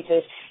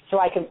experiences so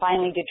I can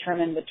finally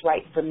determine what's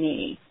right for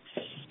me.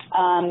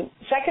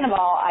 Second of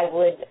all,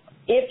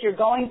 if you're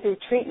going through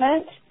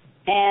treatment,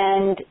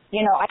 and,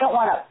 I don't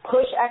want to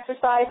push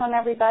exercise on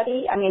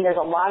everybody. I mean,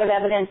 there's a lot of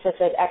evidence that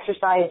says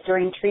exercise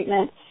during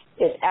treatment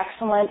is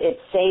excellent,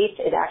 it's safe,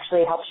 it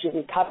actually helps you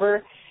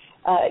recover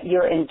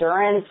your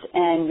endurance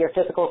and your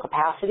physical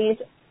capacities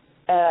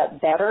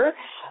better.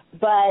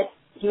 But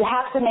you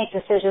have to make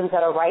decisions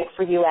that are right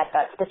for you at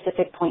that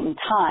specific point in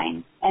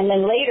time. And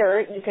then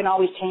later, you can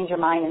always change your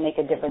mind and make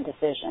a different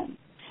decision.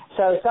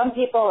 So some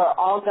people are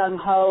all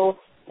gung-ho.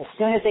 As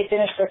soon as they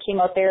finish their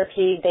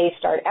chemotherapy, they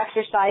start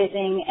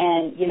exercising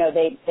and,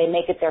 they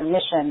make it their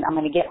mission. I'm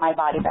going to get my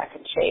body back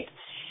in shape.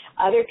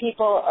 Other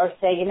people are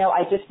saying,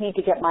 I just need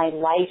to get my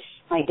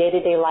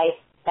day-to-day life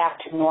back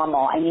to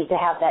normal. I need to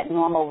have that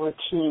normal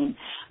routine.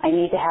 I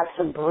need to have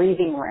some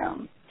breathing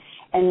room.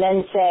 And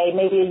then say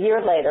maybe a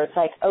year later, it's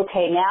like,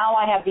 okay, now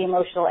I have the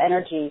emotional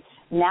energy.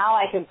 Now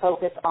I can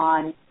focus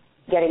on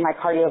getting my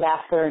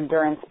cardiovascular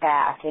endurance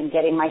back and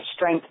getting my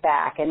strength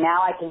back. And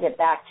now I can get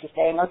back to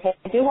saying, okay,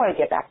 I do want to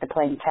get back to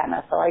playing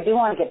tennis, or I do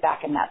want to get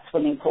back in that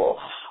swimming pool,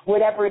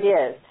 whatever it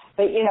is.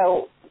 But,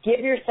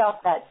 give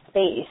yourself that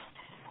space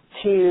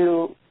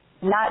to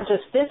not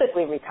just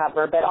physically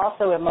recover, but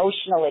also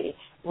emotionally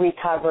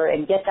recover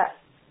and get that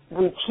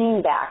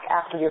routine back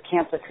after your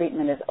cancer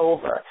treatment is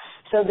over.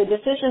 So the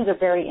decisions are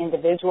very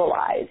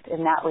individualized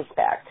in that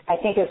respect. I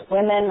think as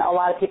women, a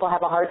lot of people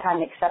have a hard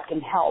time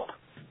accepting help.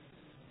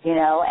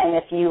 And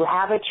if you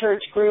have a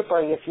church group,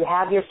 or if you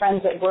have your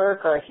friends at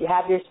work, or if you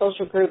have your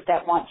social group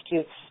that wants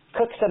to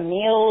cook some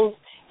meals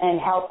and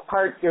help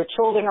cart your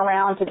children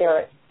around to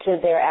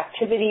their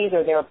activities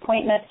or their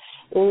appointments,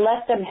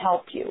 let them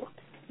help you.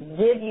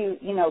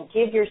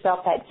 Give yourself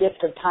that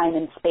gift of time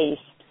and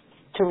space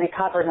to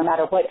recover no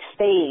matter what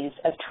phase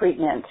of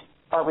treatment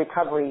or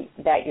recovery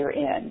that you're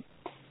in.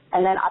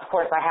 And then, of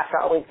course, I have to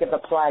always give a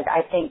plug.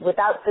 I think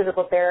without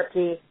physical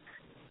therapy,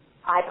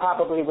 I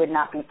probably would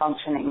not be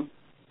functioning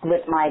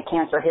with my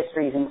cancer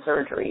histories and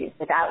surgeries.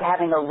 Without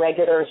having a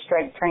regular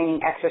strength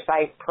training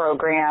exercise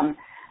program,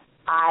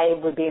 I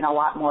would be in a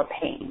lot more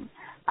pain.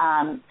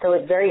 So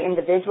it's very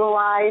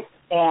individualized,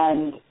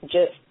 and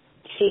just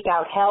seek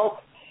out help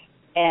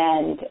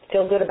and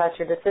feel good about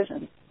your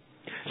decisions.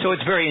 So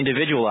it's very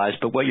individualized,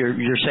 but what you're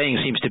saying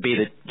seems to be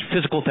that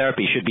physical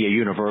therapy should be a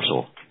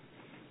universal.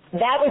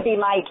 That would be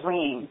my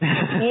dream.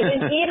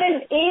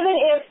 even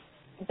if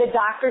the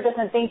doctor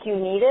doesn't think you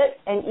need it,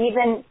 and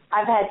even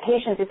I've had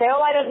patients who say,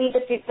 I don't need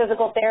to see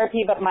physical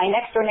therapy, but my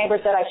next door neighbor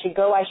said I should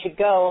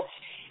go,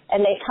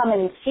 and they come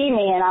and see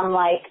me, and I'm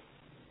like,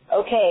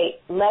 okay,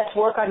 let's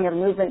work on your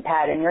movement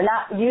pattern. You're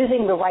not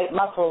using the right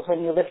muscles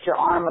when you lift your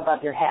arm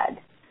above your head.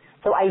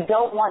 So I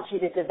don't want you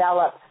to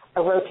develop a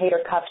rotator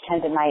cuff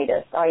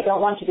tendinitis, or I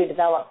don't want you to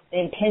develop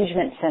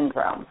impingement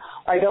syndrome,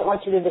 or I don't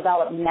want you to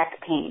develop neck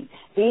pain.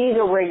 These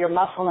are where your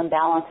muscle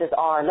imbalances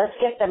are. Let's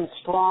get them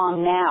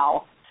strong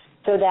now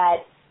so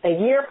that a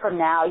year from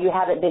now you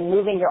haven't been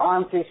moving your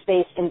arm through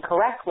space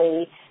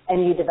incorrectly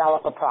and you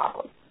develop a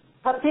problem.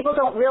 But people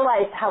don't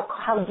realize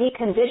how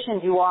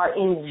deconditioned you are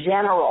in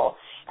general.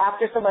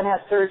 After someone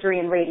has surgery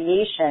and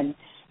radiation,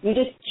 you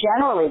just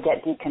generally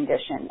get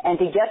deconditioned. And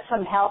to get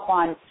some help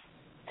on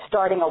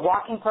starting a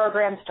walking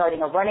program,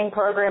 starting a running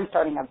program,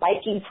 starting a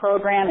biking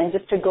program, and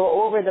just to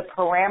go over the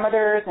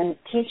parameters and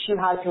teach you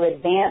how to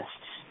advance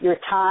your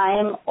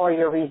time or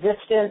your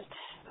resistance,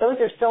 those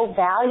are so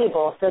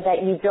valuable so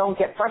that you don't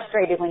get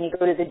frustrated when you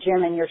go to the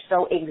gym and you're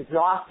so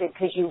exhausted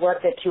because you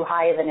worked at too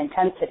high of an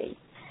intensity.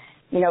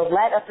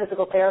 Let a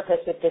physical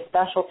therapist with this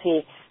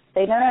specialty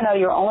say, no,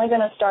 you're only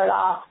going to start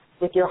off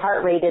with your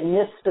heart rate in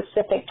this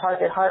specific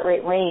target heart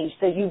rate range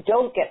so you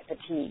don't get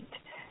fatigued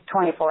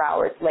 24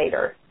 hours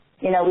later.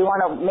 We want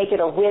to make it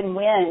a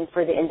win-win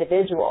for the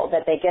individual,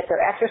 that they get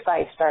their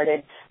exercise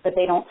started, but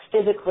they don't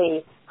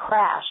physically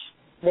crash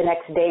the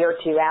next day or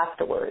two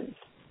afterwards.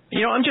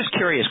 I'm just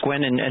curious,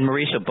 Gwen and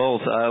Marisa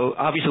both.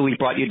 Obviously, we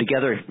brought you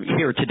together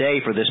here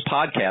today for this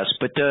podcast,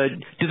 but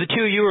do the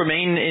two of you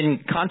remain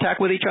in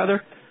contact with each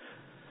other?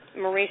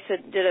 Marisa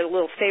did a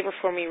little favor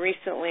for me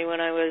recently when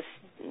I was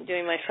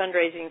doing my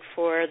fundraising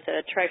for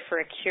the Try for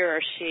a Cure.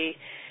 She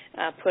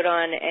put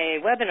on a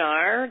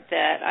webinar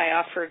that I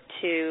offered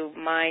to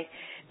my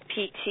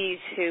PTs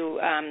who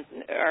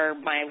are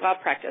my law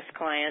practice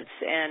clients,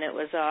 and it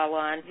was all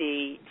on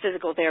the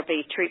physical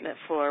therapy treatment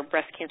for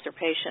breast cancer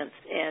patients.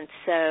 And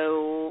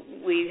so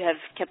we have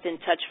kept in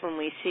touch when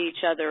we see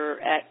each other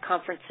at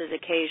conferences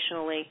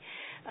occasionally,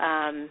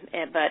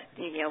 but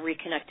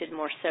reconnected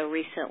more so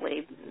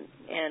recently.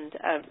 And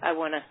I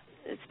want to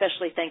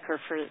especially thank her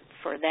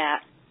for that.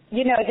 The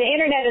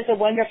internet is a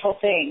wonderful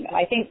thing.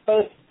 I think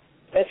both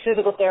as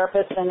physical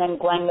therapists and then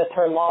Gwen with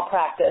her law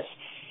practice,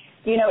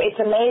 it's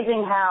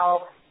amazing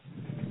how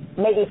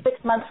maybe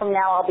 6 months from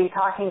now I'll be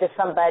talking to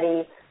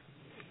somebody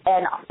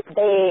and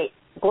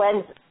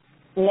Gwen's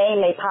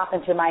name may may pop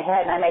into my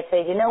head, and I may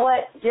say, you know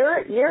what,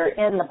 you're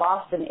in the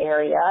Boston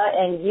area,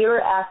 and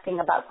you're asking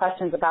about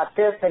questions about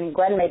this, and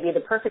Gwen may be the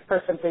perfect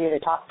person for you to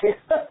talk to.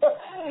 That's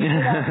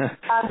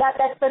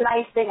the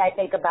nice thing, I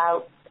think,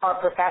 about our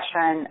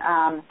profession,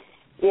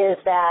 is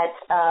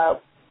that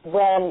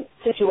when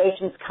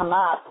situations come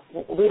up,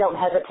 we don't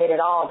hesitate at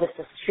all just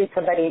to shoot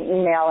somebody an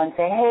email and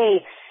say,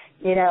 hey,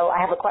 I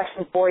have a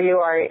question for you,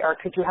 or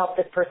could you help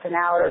this person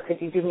out, or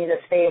could you do me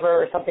this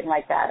favor, or something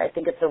like that. I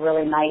think it's a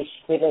really nice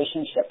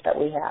relationship that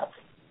we have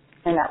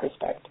in that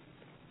respect.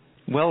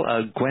 Well,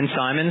 Gwen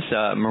Simons,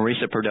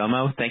 Marisa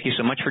Perdomo, thank you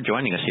so much for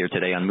joining us here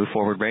today on Move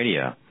Forward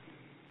Radio.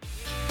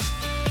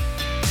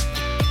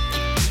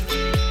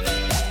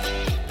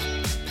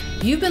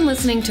 You've been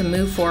listening to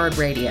Move Forward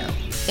Radio.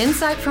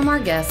 Insight from our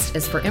guests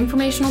is for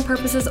informational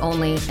purposes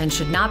only and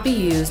should not be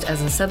used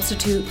as a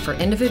substitute for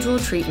individual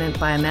treatment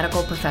by a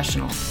medical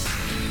professional.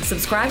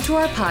 Subscribe to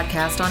our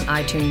podcast on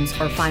iTunes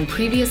or find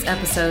previous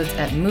episodes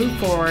at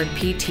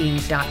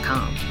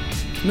moveforwardpt.com.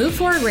 Move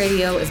Forward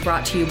Radio is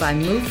brought to you by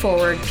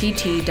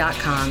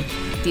moveforwardpt.com,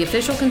 the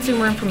official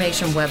consumer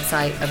information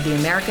website of the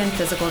American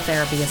Physical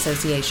Therapy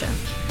Association.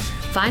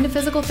 Find a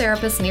physical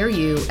therapist near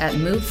you at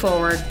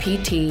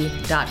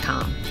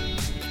moveforwardpt.com.